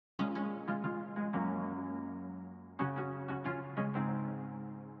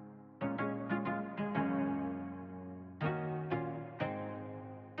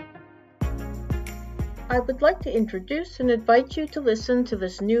I would like to introduce and invite you to listen to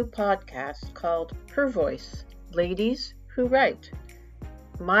this new podcast called Her Voice, Ladies Who Write.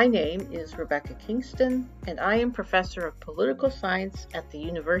 My name is Rebecca Kingston, and I am Professor of Political Science at the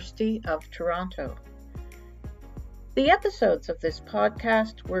University of Toronto. The episodes of this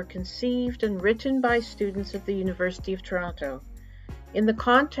podcast were conceived and written by students at the University of Toronto in the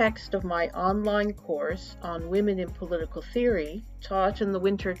context of my online course on women in political theory, taught in the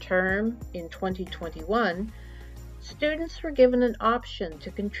winter term in 2021. Students were given an option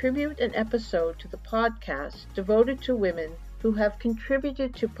to contribute an episode to the podcast devoted to women who have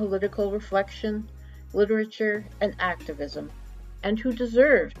contributed to political reflection, literature, and activism, and who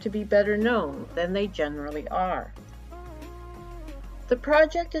deserve to be better known than they generally are. The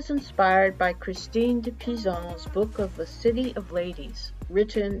project is inspired by Christine de Pizan's book of The City of Ladies,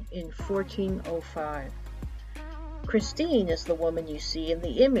 written in 1405. Christine is the woman you see in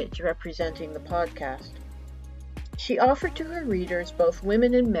the image representing the podcast. She offered to her readers, both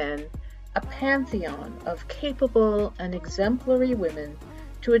women and men, a pantheon of capable and exemplary women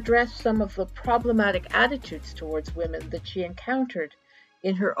to address some of the problematic attitudes towards women that she encountered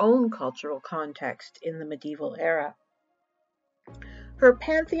in her own cultural context in the medieval era. Her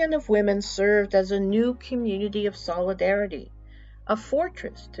pantheon of women served as a new community of solidarity, a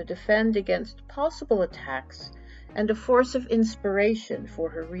fortress to defend against possible attacks, and a force of inspiration for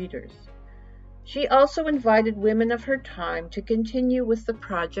her readers. She also invited women of her time to continue with the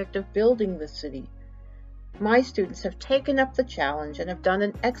project of building the city. My students have taken up the challenge and have done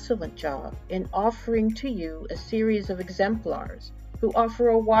an excellent job in offering to you a series of exemplars who offer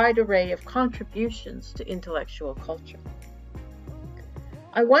a wide array of contributions to intellectual culture.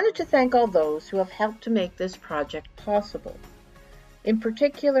 I wanted to thank all those who have helped to make this project possible. In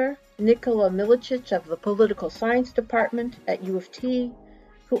particular, Nikola Milicic of the Political Science Department at U of T,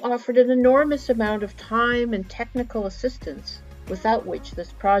 who offered an enormous amount of time and technical assistance, without which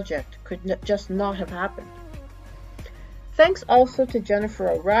this project could just not have happened. Thanks also to Jennifer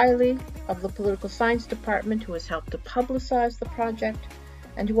O'Reilly of the Political Science Department, who has helped to publicize the project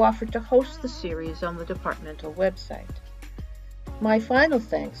and who offered to host the series on the departmental website. My final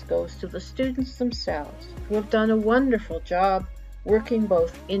thanks goes to the students themselves, who have done a wonderful job working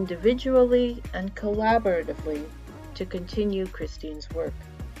both individually and collaboratively to continue Christine's work.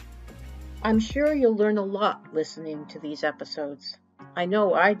 I'm sure you'll learn a lot listening to these episodes. I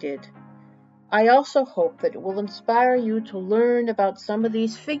know I did. I also hope that it will inspire you to learn about some of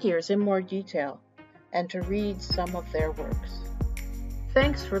these figures in more detail and to read some of their works.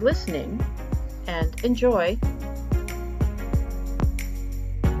 Thanks for listening, and enjoy